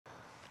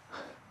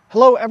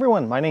Hello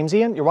everyone, my name's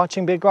Ian, you're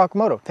watching Big Rock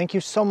Moto. Thank you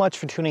so much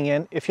for tuning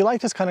in. If you like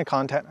this kind of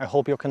content, I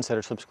hope you'll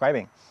consider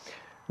subscribing.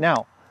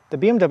 Now, the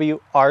BMW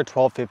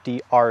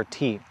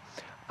R1250RT.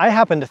 I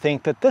happen to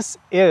think that this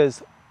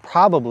is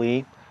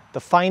probably the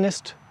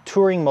finest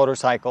touring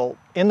motorcycle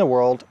in the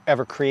world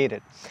ever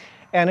created.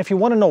 And if you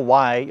want to know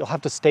why, you'll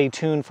have to stay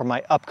tuned for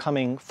my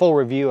upcoming full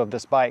review of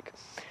this bike.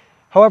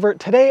 However,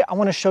 today I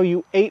want to show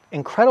you 8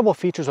 incredible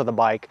features of the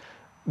bike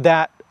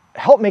that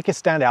help make it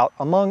stand out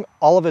among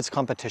all of its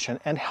competition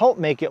and help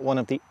make it one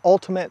of the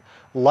ultimate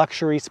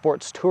luxury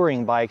sports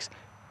touring bikes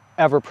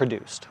ever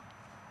produced.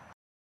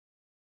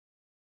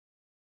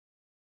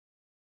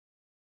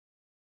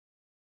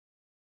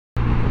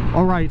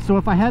 All right, so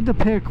if I had to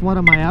pick one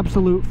of my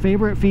absolute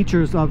favorite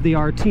features of the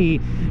RT,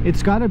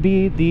 it's got to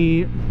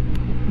be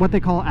what they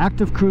call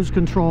active cruise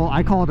control.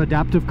 I call it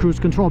adaptive cruise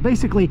control.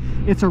 Basically,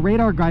 it's a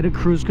radar guided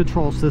cruise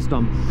control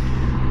system.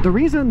 The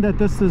reason that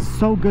this is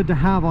so good to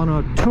have on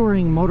a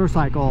touring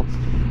motorcycle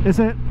is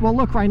that, well,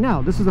 look right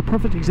now, this is a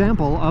perfect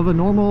example of a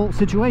normal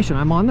situation.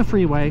 I'm on the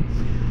freeway,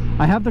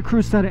 I have the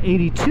cruise set at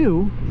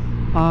 82,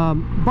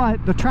 but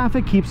the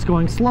traffic keeps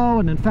going slow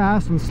and then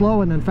fast and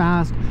slow and then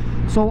fast.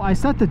 So I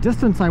set the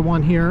distance I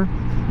want here.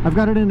 I've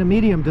got it in a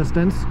medium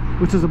distance,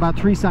 which is about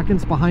 3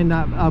 seconds behind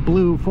that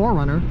blue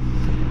 4Runner.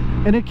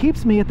 And it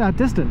keeps me at that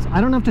distance.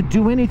 I don't have to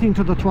do anything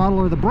to the throttle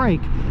or the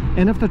brake.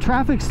 And if the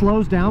traffic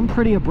slows down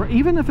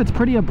even if it's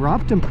pretty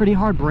abrupt and pretty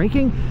hard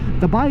braking,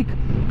 the bike,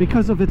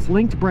 because of its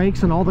linked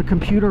brakes and all the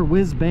computer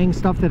whiz-bang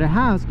stuff that it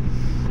has,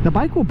 the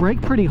bike will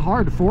brake pretty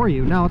hard for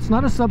you. Now, it's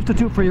not a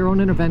substitute for your own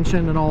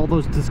intervention and all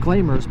those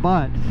disclaimers,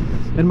 but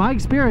in my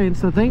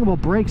experience, the thing will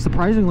brake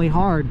surprisingly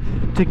hard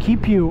to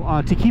keep you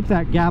to keep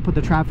that gap with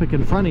the traffic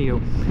in front of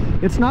you.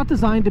 It's not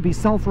designed to be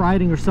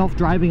self-riding or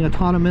self-driving,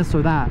 autonomous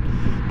or that,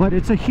 but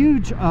it's a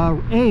huge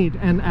aid.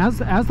 And as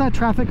that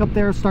traffic up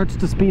there starts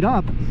to speed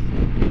up,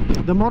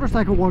 the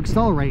motorcycle will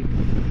accelerate.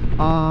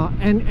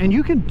 And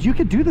you can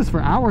do this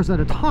for hours at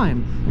a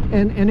time,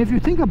 and if you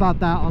think about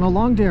that on a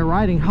long day of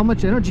riding, how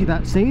much energy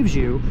that saves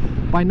you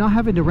by not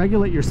having to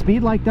regulate your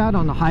speed like that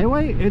on the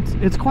highway,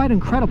 it's quite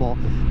incredible.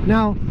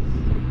 Now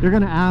you're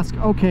gonna ask,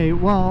 okay,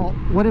 well,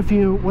 what if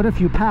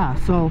you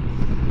pass? So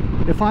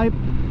if I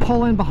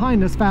pull in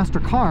behind this faster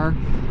car,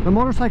 the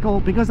motorcycle,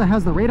 because it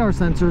has the radar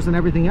sensors and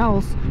everything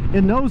else,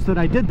 it knows that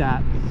I did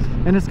that,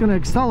 and it's going to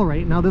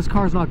accelerate. Now this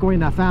car's not going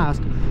that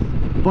fast,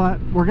 but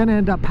we're going to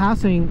end up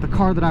passing the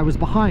car that I was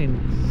behind.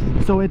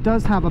 So it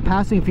does have a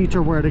passing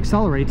feature where it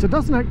accelerates. It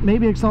doesn't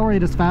maybe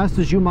accelerate as fast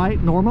as you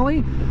might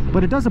normally,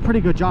 but it does a pretty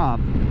good job.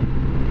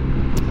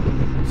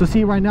 So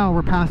see, right now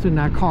we're passing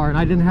that car, and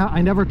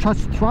I never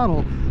touched the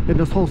throttle in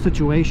this whole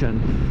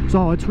situation.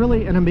 So it's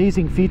really an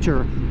amazing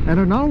feature, and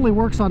it not only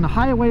works on the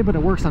highway, but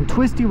it works on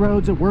twisty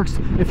roads. It works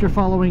if you're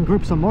following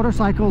groups of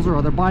motorcycles or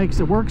other bikes.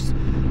 It works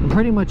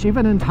pretty much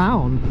even in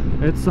town.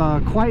 It's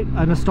quite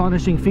an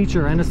astonishing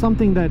feature, and it's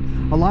something that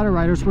a lot of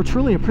riders will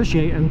truly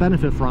appreciate and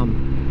benefit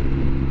from.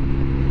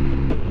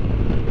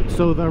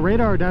 So the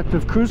radar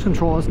adaptive cruise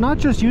control is not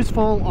just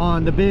useful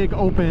on the big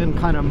open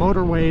kind of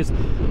motorways,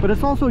 but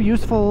it's also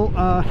useful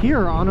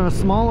here on a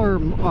smaller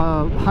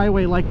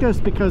highway like this,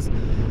 because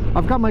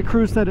I've got my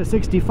cruise set at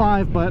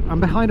 65, but I'm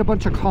behind a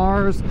bunch of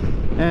cars,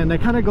 and they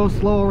kind of go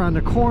slow around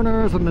the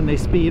corners, and then they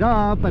speed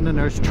up, and then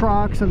there's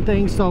trucks and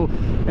things. So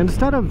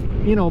instead of,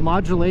 you know,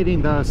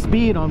 modulating the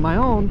speed on my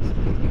own,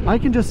 I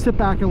can just sit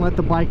back and let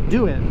the bike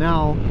do it.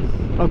 Now,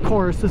 of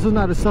course, this is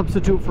not a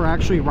substitute for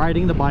actually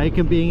riding the bike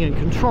and being in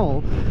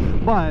control,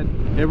 but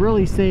it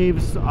really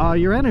saves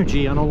your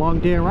energy on a long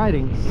day of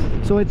riding.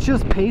 So it's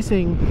just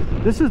pacing.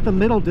 This is the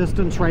middle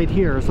distance right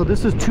here. So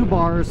this is 2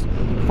 bars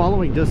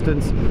following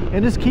distance,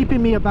 and it's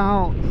keeping me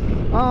about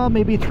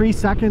maybe 3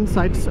 seconds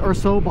or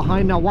so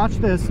behind. Now watch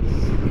this.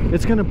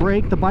 It's going to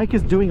brake. The bike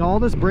is doing all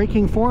this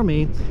braking for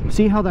me.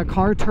 See how that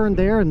car turned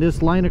there, and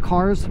this line of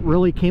cars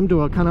really came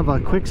to a kind of a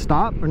quick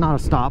stop, or not a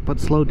stop, but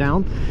slowed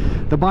down.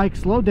 The bike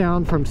slowed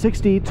down from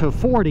 60 to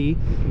 40,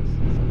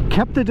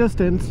 kept the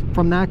distance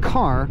from that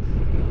car,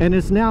 and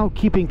is now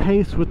keeping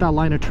pace with that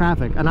line of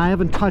traffic, and I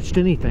haven't touched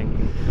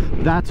anything.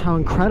 That's how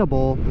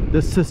incredible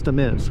this system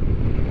is.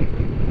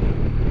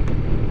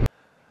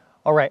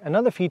 All right,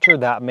 another feature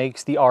that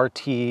makes the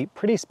RT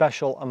pretty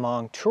special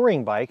among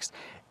touring bikes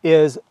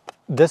is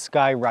this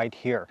guy right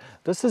here.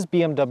 This is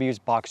BMW's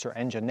Boxer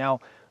engine. Now,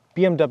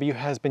 BMW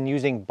has been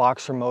using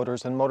Boxer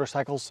motors in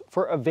motorcycles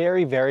for a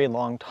very, very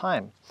long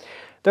time.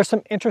 There's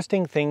some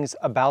interesting things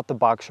about the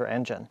Boxer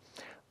engine.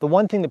 The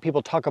one thing that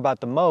people talk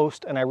about the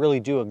most, and I really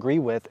do agree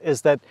with,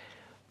 is that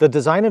the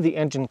design of the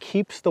engine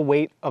keeps the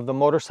weight of the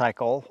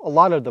motorcycle, a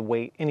lot of the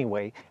weight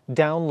anyway,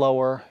 down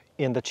lower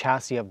in the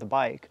chassis of the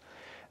bike.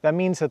 That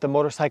means that the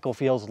motorcycle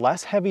feels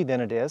less heavy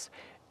than it is,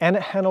 and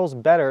it handles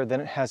better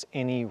than it has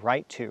any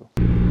right to.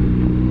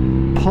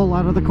 Pull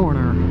out of the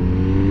corner.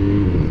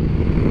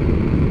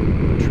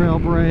 Trail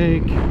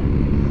brake.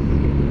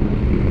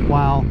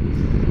 Wow.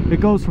 It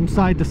goes from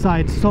side to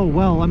side so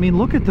well. I mean,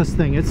 look at this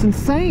thing. It's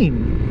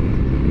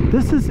insane.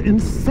 This is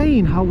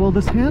insane how well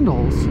this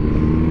handles.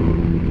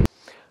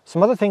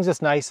 Some other things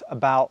that's nice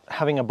about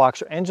having a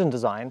boxer engine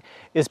design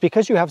is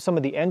because you have some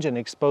of the engine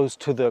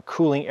exposed to the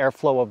cooling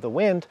airflow of the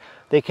wind,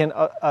 they can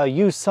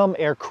use some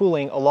air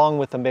cooling along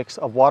with a mix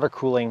of water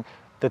cooling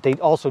that they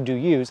also do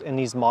use in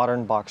these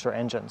modern boxer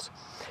engines.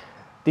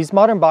 These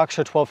modern boxer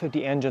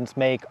 1250 engines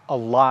make a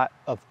lot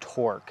of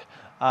torque.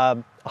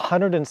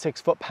 106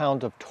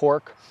 foot-pounds of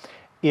torque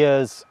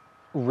is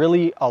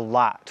really a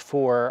lot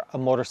for a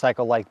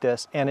motorcycle like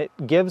this, and it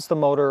gives the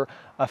motor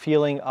a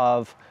feeling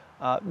of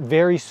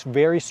very,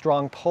 very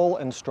strong pull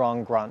and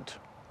strong grunt.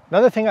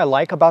 Another thing I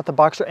like about the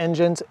boxer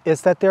engines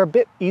is that they're a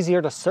bit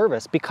easier to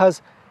service,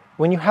 because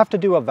when you have to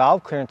do a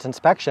valve clearance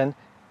inspection,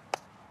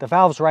 the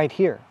valve's right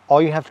here.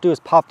 All you have to do is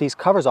pop these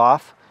covers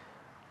off,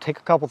 take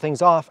a couple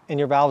things off, and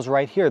your valve's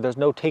right here. There's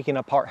no taking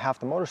apart half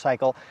the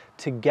motorcycle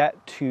to get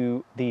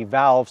to the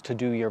valves to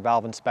do your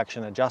valve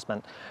inspection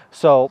adjustment.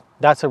 So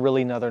that's a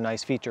really another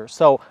nice feature.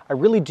 So I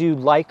really do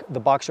like the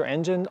boxer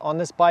engine on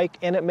this bike,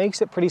 and it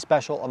makes it pretty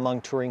special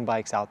among touring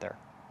bikes out there.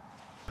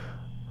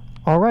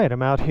 All right,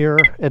 I'm out here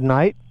at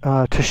night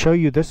to show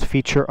you this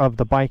feature of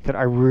the bike that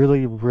I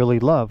really, really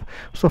love.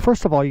 So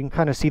first of all, you can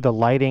kind of see the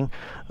lighting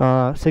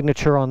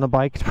signature on the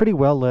bike. It's pretty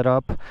well lit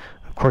up.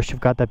 Of course,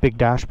 you've got that big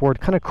dashboard,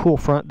 kind of cool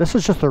front. This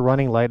is just the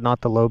running light, not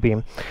the low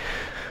beam.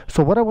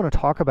 So what I want to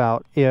talk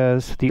about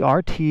is the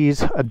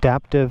RT's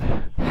adaptive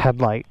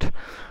headlight.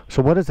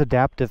 So what does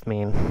adaptive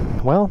mean?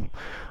 Well,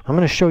 I'm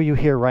going to show you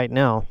here right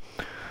now.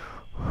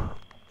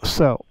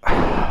 So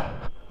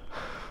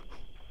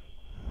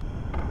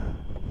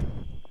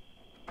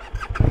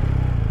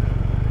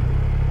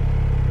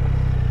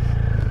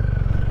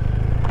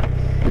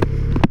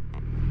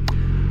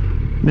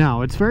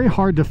now, it's very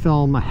hard to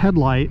film a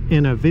headlight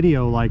in a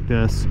video like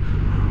this,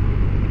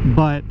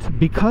 but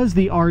because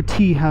the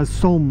RT has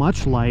so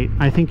much light,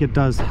 I think it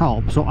does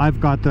help. So I've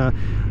got the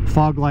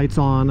fog lights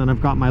on and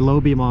I've got my low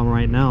beam on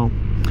right now.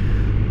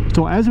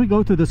 So as we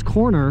go through this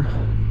corner,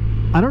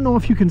 I don't know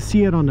if you can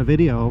see it on the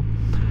video,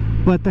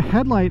 but the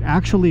headlight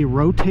actually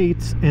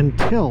rotates and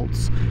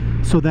tilts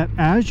so that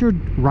as you're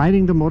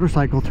riding the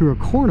motorcycle through a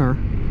corner,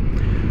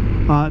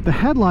 the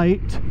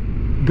headlight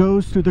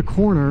goes through the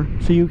corner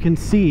so you can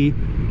see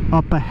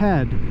up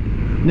ahead.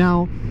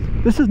 Now,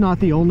 this is not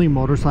the only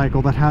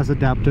motorcycle that has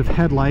adaptive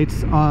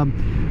headlights.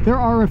 There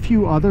are a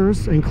few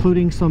others,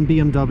 including some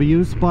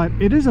BMWs, but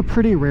it is a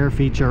pretty rare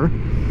feature.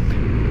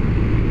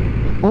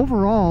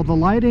 Overall, the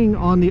lighting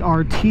on the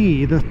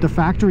RT, the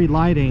factory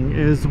lighting,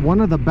 is one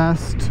of the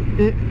best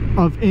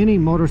of any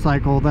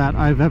motorcycle that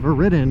I've ever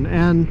ridden,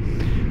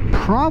 and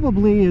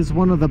probably is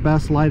one of the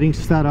best lighting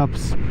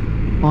setups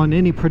on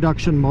any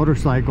production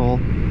motorcycle.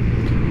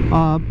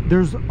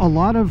 There's a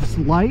lot of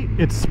light.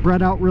 It's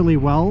spread out really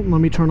well.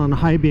 Let me turn on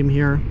high beam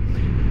here.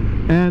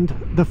 And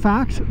the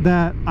fact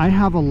that I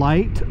have a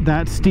light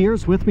that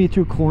steers with me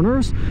through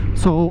corners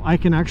so I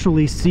can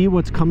actually see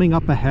what's coming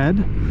up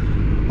ahead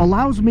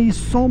allows me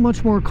so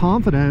much more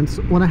confidence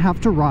when I have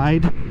to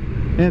ride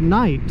at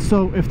night.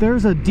 So if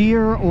there's a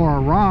deer or a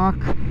rock,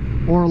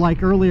 or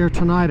like earlier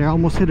tonight I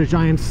almost hit a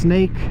giant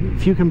snake,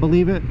 if you can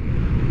believe it,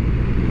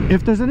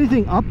 if there's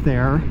anything up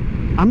there,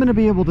 I'm going to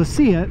be able to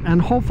see it and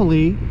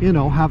hopefully, you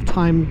know, have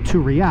time to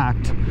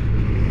react.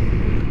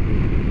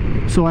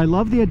 So I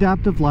love the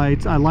adaptive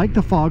lights. I like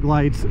the fog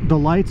lights. The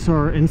lights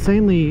are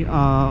insanely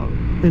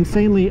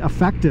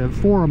effective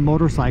for a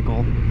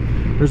motorcycle.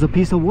 There's a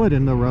piece of wood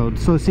in the road.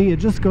 So see, it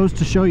just goes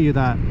to show you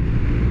that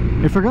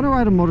if you're going to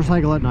ride a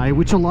motorcycle at night,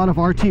 which a lot of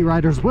RT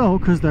riders will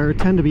because they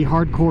tend to be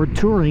hardcore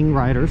touring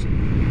riders,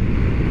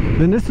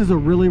 then this is a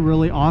really,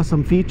 really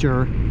awesome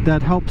feature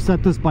that helps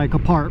set this bike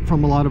apart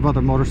from a lot of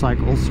other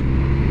motorcycles.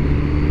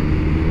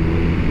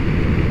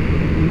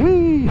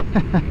 Whee!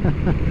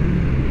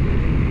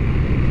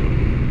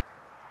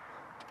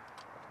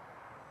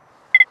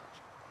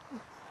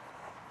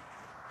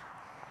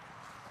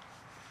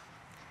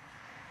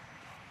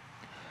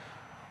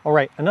 All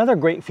right, another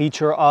great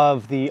feature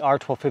of the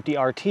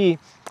R1250RT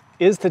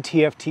is the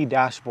TFT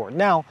dashboard.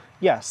 Now,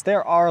 yes,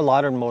 there are a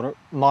lot of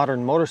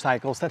modern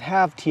motorcycles that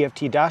have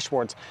TFT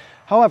dashboards.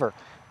 However,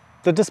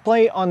 the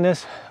display on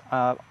this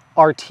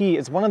RT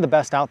is one of the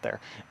best out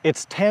there.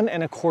 It's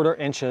 10¼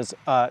 inches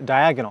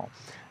diagonal.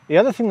 The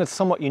other thing that's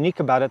somewhat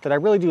unique about it that I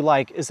really do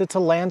like is it's a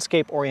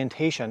landscape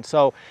orientation.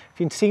 So if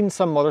you've seen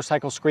some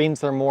motorcycle screens,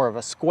 they're more of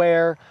a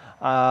square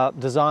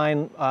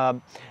design,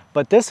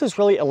 but this is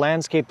really a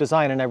landscape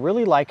design, and I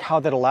really like how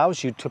that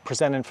allows you to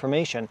present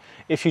information.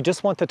 If you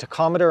just want the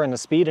tachometer and the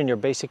speed and your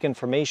basic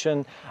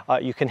information,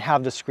 you can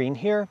have the screen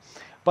here.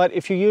 But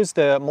if you use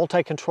the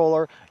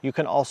multi-controller, you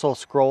can also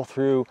scroll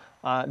through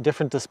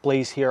different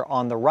displays here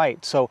on the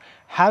right. So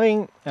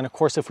having, and of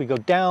course if we go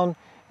down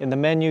in the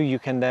menu, you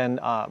can then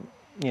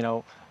you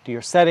know, do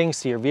your settings,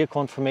 see your vehicle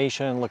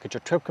information, look at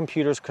your trip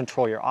computers,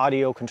 control your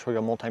audio, control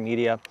your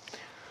multimedia.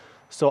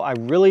 So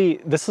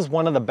this is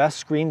one of the best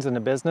screens in the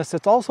business.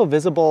 It's also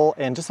visible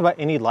in just about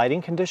any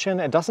lighting condition.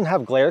 It doesn't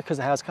have glare because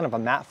it has kind of a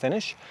matte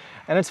finish,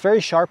 and it's very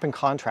sharp and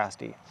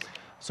contrasty.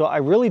 So I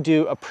really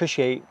do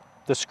appreciate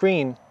the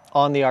screen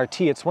on the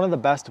RT. It's one of the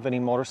best of any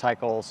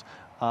motorcycles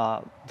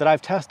that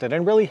I've tested,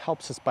 and really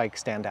helps this bike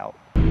stand out.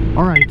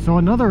 All right, so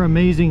another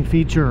amazing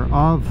feature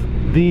of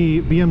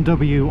the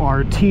BMW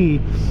RT,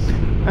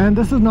 and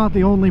this is not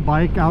the only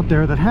bike out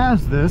there that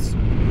has this.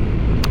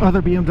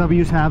 Other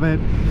BMWs have it,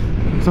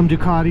 some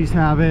Ducatis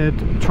have it,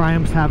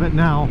 Triumphs have it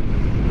now,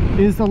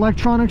 is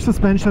electronic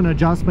suspension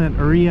adjustment,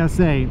 or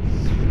ESA.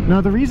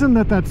 Now the reason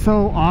that that's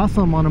so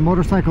awesome on a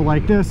motorcycle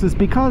like this is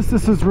because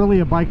this is really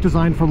a bike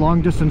designed for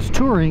long distance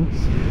touring.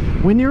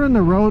 When you're in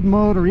the road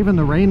mode or even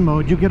the rain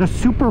mode, you get a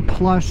super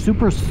plush,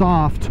 super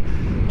soft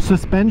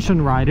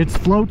suspension ride. It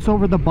floats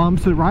over the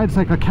bumps, it rides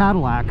like a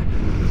Cadillac.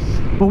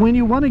 But when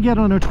you want to get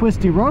on a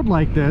twisty road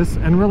like this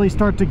and really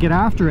start to get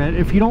after it,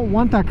 if you don't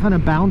want that kind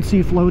of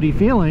bouncy, floaty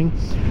feeling,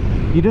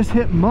 you just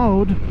hit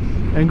mode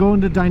and go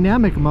into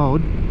dynamic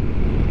mode.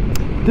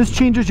 This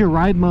changes your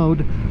ride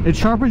mode, it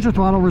sharpens your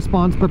throttle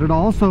response, but it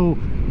also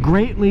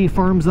greatly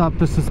firms up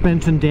the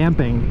suspension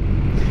damping.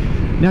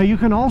 Now you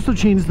can also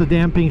change the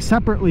damping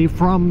separately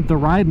from the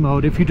ride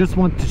mode. If you just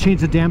want to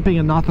change the damping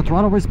and not the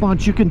throttle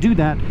response, you can do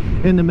that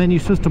in the menu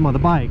system of the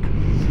bike.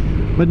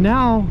 But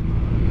now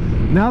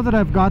that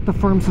I've got the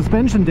firm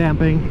suspension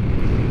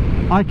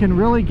damping, I can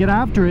really get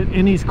after it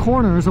in these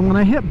corners, and when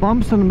I hit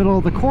bumps in the middle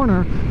of the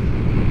corner,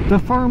 the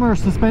firmer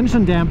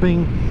suspension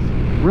damping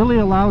really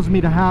allows me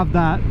to have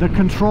the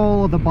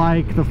control of the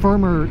bike, the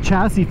firmer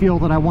chassis feel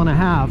that I want to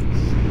have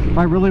if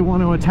I really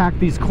want to attack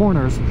these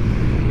corners.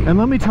 And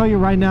let me tell you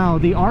right now,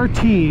 the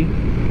RT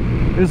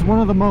is one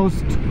of the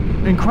most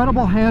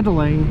incredible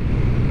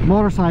handling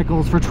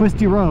motorcycles for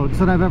twisty roads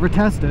that I've ever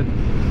tested.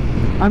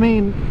 I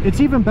mean, it's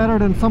even better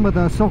than some of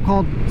the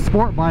so-called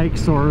sport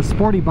bikes or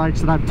sporty bikes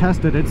that I've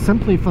tested. It's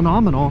simply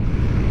phenomenal.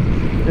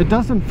 It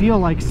doesn't feel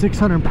like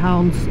 600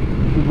 pounds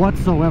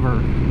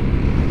whatsoever.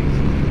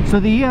 So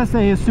the ESA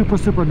is super,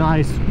 super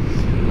nice.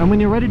 And when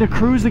you're ready to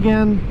cruise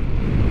again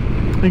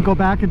and go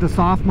back into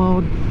soft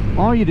mode,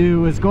 all you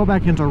do is go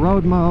back into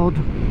road mode,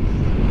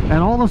 and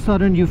all of a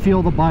sudden you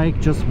feel the bike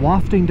just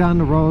wafting down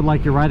the road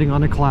like you're riding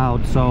on a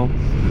cloud. So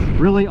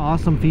really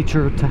awesome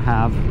feature to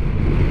have.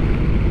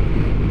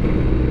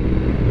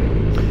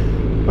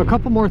 A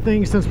couple more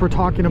things since we're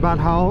talking about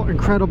how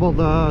incredible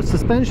the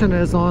suspension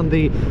is on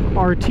the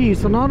RT.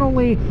 So not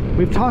only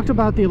we've talked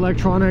about the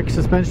electronic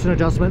suspension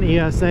adjustment,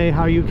 ESA,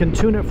 how you can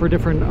tune it for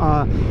different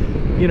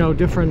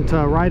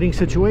riding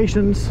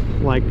situations,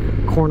 like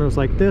corners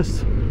like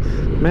this.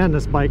 Man,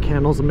 this bike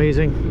handles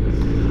amazing.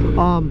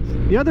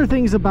 The other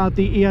things about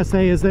the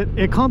ESA is that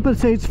it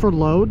compensates for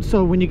load.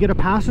 So when you get a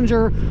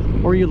passenger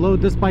or you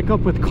load this bike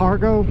up with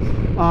cargo,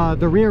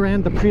 the rear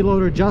end, the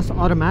preload adjusts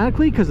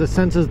automatically because it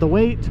senses the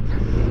weight.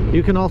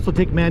 You can also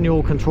take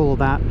manual control of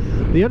that.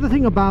 The other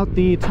thing about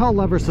the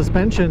Telelever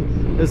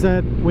suspension is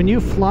that when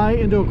you fly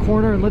into a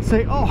corner and let's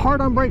say, oh,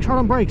 hard on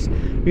brakes,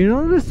 you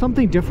notice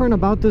something different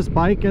about this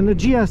bike, and the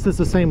GS is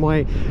the same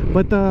way,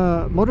 but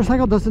the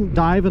motorcycle doesn't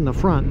dive in the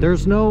front.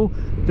 There's no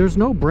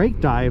brake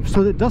dive,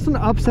 so it doesn't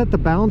upset the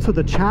balance of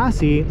the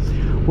chassis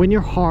when you're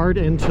hard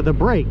into the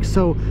brakes.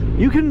 So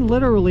you can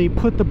literally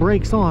put the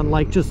brakes on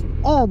like just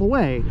all the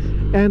way,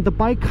 and the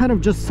bike kind of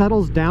just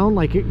settles down,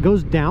 like it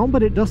goes down,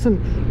 but it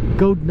doesn't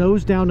go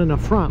nose down in the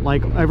front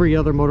like every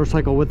other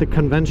motorcycle with the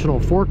conventional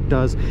fork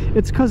does.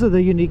 It's because of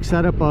the unique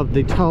setup of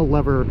the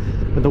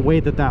Telelever, the way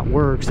that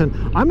works.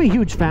 And I'm a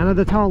huge fan of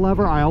the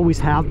Telelever. I always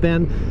have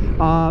been.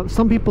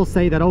 Some people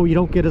say that, oh, you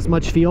don't get as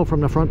much feel from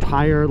the front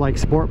tire, like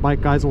sport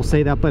bike guys will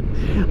say that, but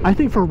I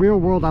think for real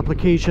world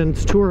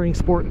applications, touring,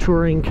 sport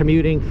touring,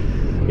 commuting,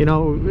 you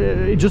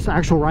know, just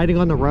actual riding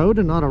on the road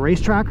and not a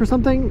racetrack or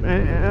something,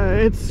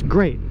 it's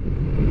great.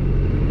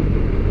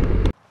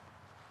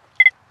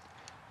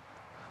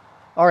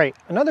 All right,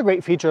 another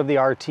great feature of the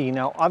RT.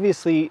 Now,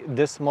 obviously,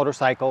 this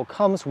motorcycle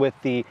comes with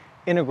the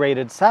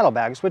integrated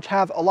saddlebags, which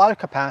have a lot of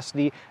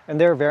capacity, and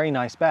they're a very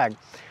nice bag.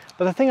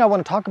 But the thing I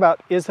want to talk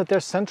about is that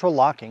there's central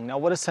locking. Now,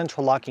 what does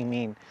central locking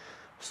mean?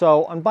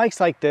 So on bikes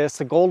like this,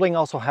 the Goldwing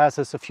also has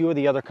this, a few of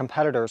the other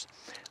competitors.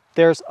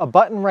 There's a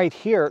button right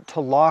here to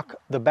lock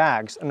the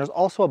bags, and there's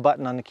also a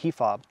button on the key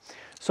fob.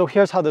 So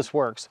here's how this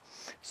works.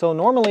 So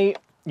normally,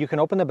 you can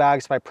open the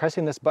bags by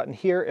pressing this button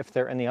here. If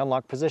they're in the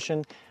unlock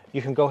position,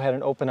 you can go ahead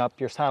and open up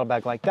your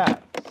saddlebag like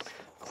that.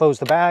 Close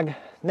the bag.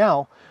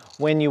 Now,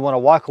 when you want to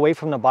walk away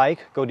from the bike,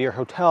 go to your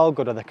hotel,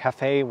 go to the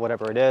cafe,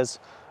 whatever it is,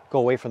 go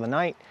away for the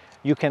night,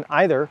 you can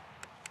either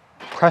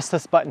press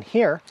this button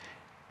here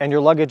and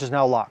your luggage is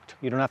now locked.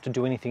 You don't have to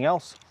do anything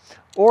else.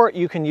 Or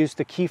you can use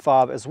the key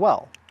fob as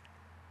well.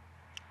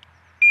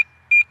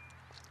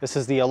 This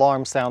is the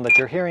alarm sound that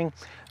you're hearing.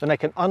 Then I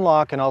can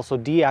unlock and also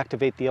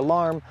deactivate the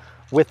alarm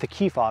with the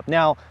key fob.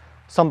 Now,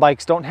 some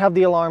bikes don't have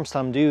the alarm,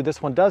 some do.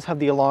 This one does have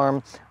the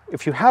alarm.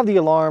 If you have the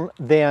alarm,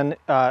 then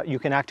you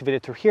can activate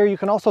it through here. You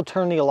can also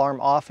turn the alarm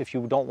off if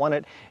you don't want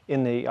it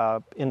in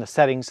the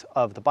settings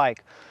of the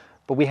bike.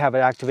 But we have it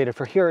activated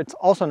for here. It's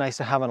also nice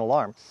to have an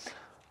alarm.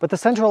 But the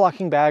central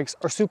locking bags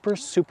are super,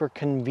 super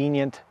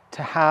convenient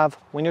to have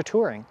when you're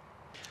touring.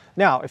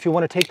 Now, if you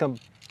want to take the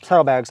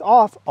saddlebags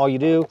off, all you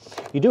do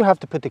have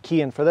to put the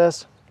key in for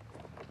this.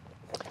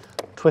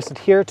 Twist it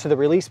here to the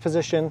release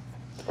position.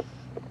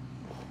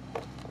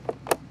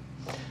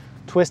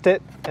 twist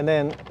it, and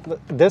then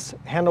this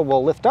handle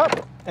will lift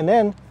up, and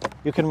then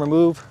you can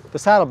remove the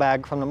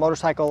saddlebag from the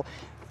motorcycle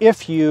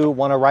if you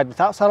want to ride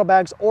without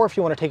saddlebags, or if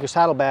you want to take your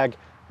saddlebag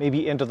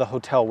maybe into the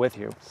hotel with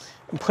you.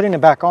 And putting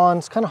it back on,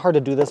 it's kind of hard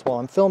to do this while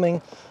I'm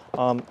filming,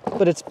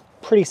 but it's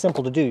pretty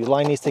simple to do. You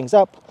line these things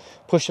up,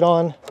 push it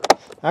on.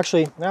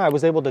 Actually, yeah, I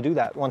was able to do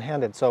that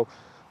one-handed, so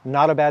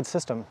not a bad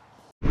system.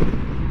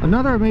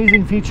 Another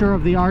amazing feature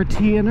of the RT,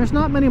 and there's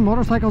not many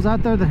motorcycles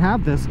out there that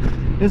have this,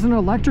 is an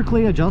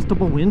electrically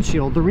adjustable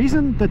windshield. The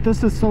reason that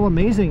this is so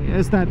amazing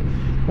is that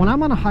when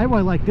I'm on a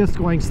highway like this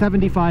going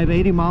 75,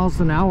 80 miles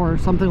an hour,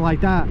 something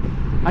like that,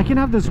 I can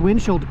have this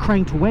windshield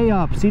cranked way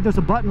up. See, there's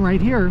a button right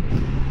here,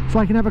 so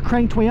I can have it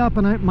cranked way up,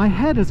 and my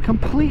head is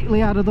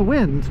completely out of the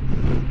wind,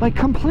 like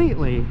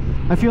completely.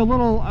 I feel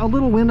a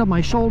little wind on my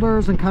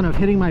shoulders and kind of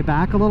hitting my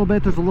back a little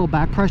bit. There's a little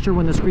back pressure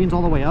when the screen's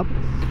all the way up,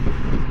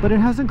 but it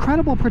has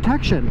incredible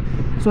protection.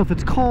 So if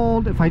it's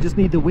cold, if I just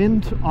need the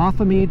wind off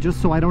of me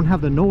just so I don't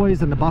have the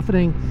noise and the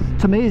buffeting,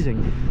 it's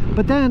amazing.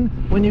 But then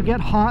when you get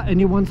hot and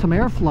you want some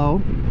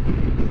airflow,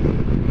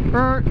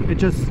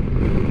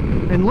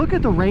 and look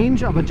at the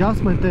range of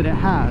adjustment that it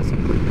has.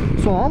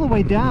 So all the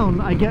way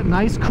down, I get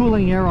nice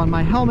cooling air on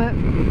my helmet.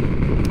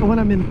 When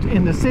I'm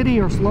in the city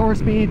or slower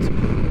speeds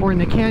or in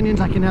the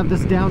canyons, I can have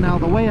this down out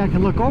of the way. I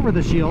can look over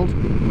the shield.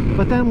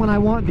 But then when I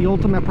want the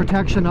ultimate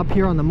protection up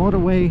here on the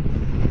motorway,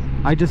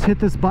 I just hit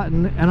this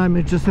button and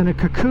I'm just in a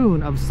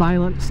cocoon of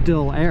silent,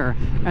 still air.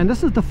 And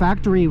this is the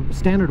factory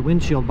standard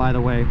windshield, by the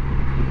way.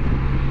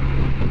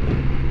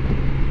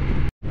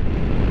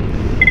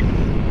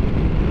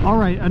 All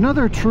right,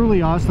 another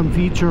truly awesome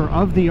feature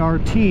of the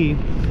RT,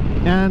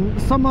 and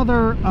some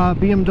other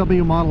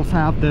BMW models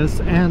have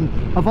this, and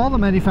of all the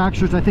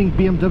manufacturers, I think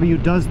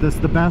BMW does this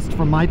the best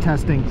from my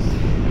testing.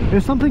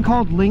 There's something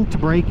called linked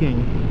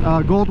braking.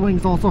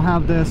 Goldwings also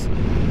have this,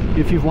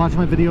 if you've watched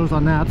my videos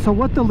on that. So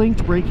what the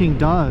linked braking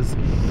does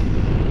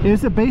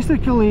is it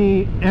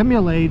basically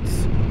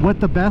emulates what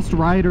the best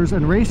riders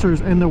and racers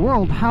in the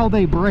world, how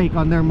they brake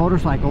on their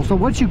motorcycle. So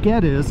what you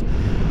get is,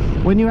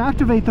 when you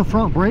activate the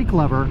front brake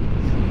lever,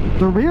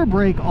 the rear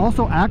brake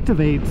also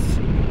activates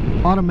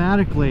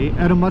automatically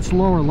at a much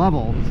lower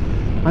level.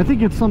 I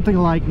think it's something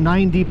like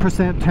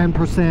 90%,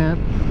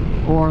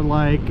 10%, or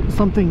like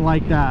something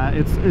like that.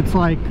 It's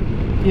like,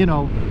 you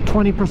know,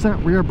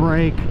 20% rear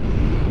brake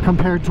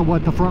compared to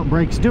what the front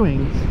brake's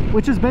doing,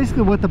 which is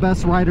basically what the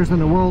best riders in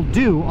the world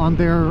do on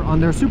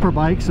their super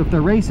bikes if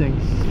they're racing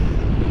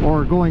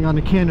or going on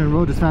a canyon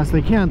road as fast as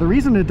they can. The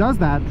reason it does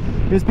that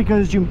is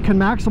because you can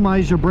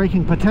maximize your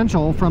braking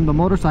potential from the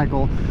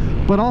motorcycle,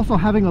 but also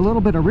having a little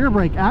bit of rear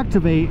brake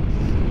activate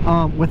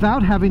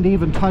without having to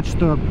even touch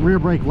the rear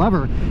brake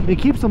lever. It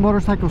keeps the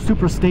motorcycle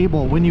super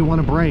stable when you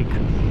want to brake.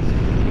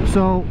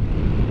 So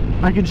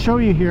I can show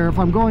you here, if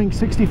I'm going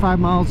 65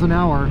 miles an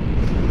hour,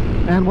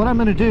 and what I'm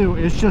going to do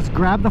is just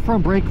grab the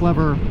front brake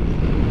lever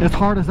as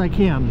hard as I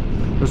can.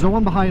 There's no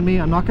one behind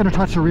me. I'm not going to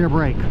touch the rear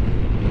brake.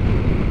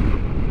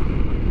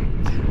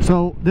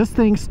 So this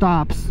thing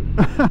stops.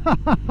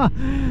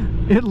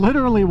 It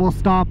literally will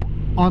stop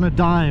on a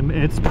dime.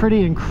 It's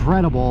pretty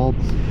incredible,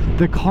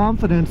 the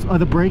confidence of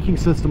the braking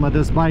system of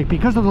this bike,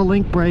 because of the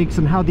link brakes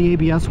and how the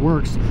ABS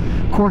works.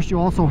 Of course, you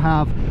also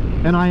have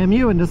an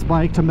IMU in this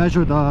bike to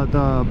measure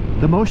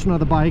the motion of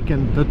the bike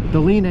and the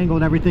lean angle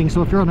and everything.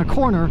 So if you're in a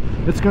corner,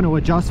 it's going to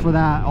adjust for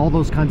that, all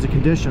those kinds of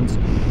conditions.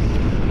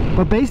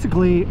 But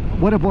basically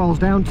what it boils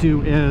down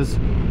to is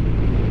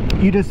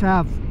you just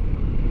have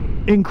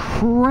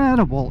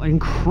incredible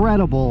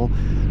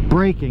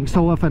braking.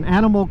 So if an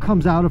animal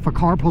comes out, if a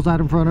car pulls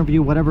out in front of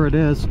you, whatever it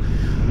is,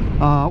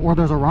 or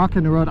there's a rock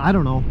in the road, I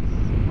don't know,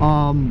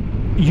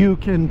 you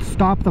can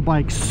stop the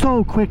bike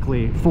so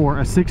quickly for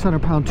a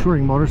 600-pound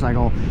touring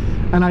motorcycle.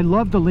 And I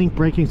love the link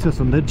braking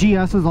system. The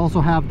GSs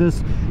also have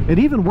this. It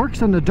even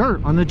works in the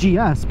dirt on the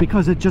GS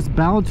because it just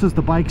balances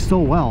the bike so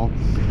well.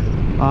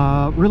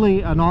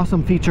 Really an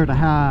awesome feature to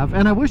have,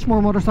 and I wish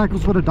more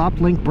motorcycles would adopt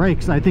link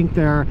brakes. I think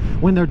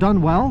when they're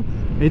done well,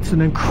 it's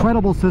an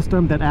incredible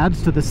system that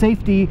adds to the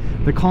safety,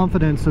 the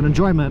confidence, and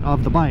enjoyment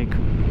of the bike.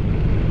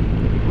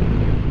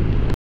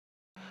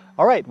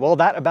 All right, well,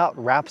 that about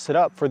wraps it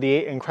up for the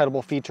 8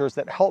 incredible features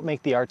that help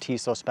make the RT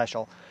so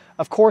special.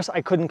 Of course,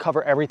 I couldn't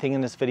cover everything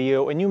in this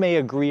video, and you may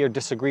agree or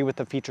disagree with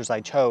the features I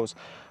chose,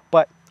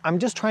 but I'm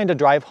just trying to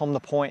drive home the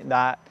point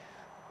that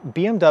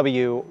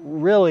BMW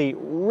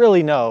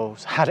really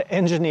knows how to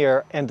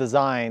engineer and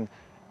design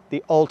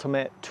the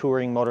ultimate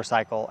touring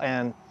motorcycle,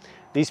 and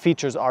these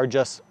features are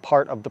just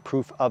part of the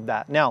proof of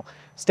that. Now,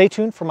 stay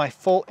tuned for my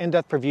full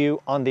in-depth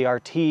review on the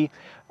RT,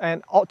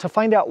 and to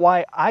find out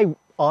why I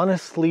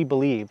honestly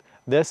believe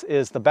this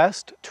is the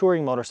best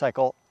touring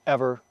motorcycle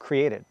ever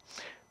created.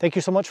 Thank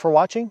you so much for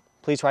watching.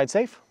 Please ride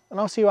safe, and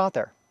I'll see you out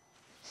there.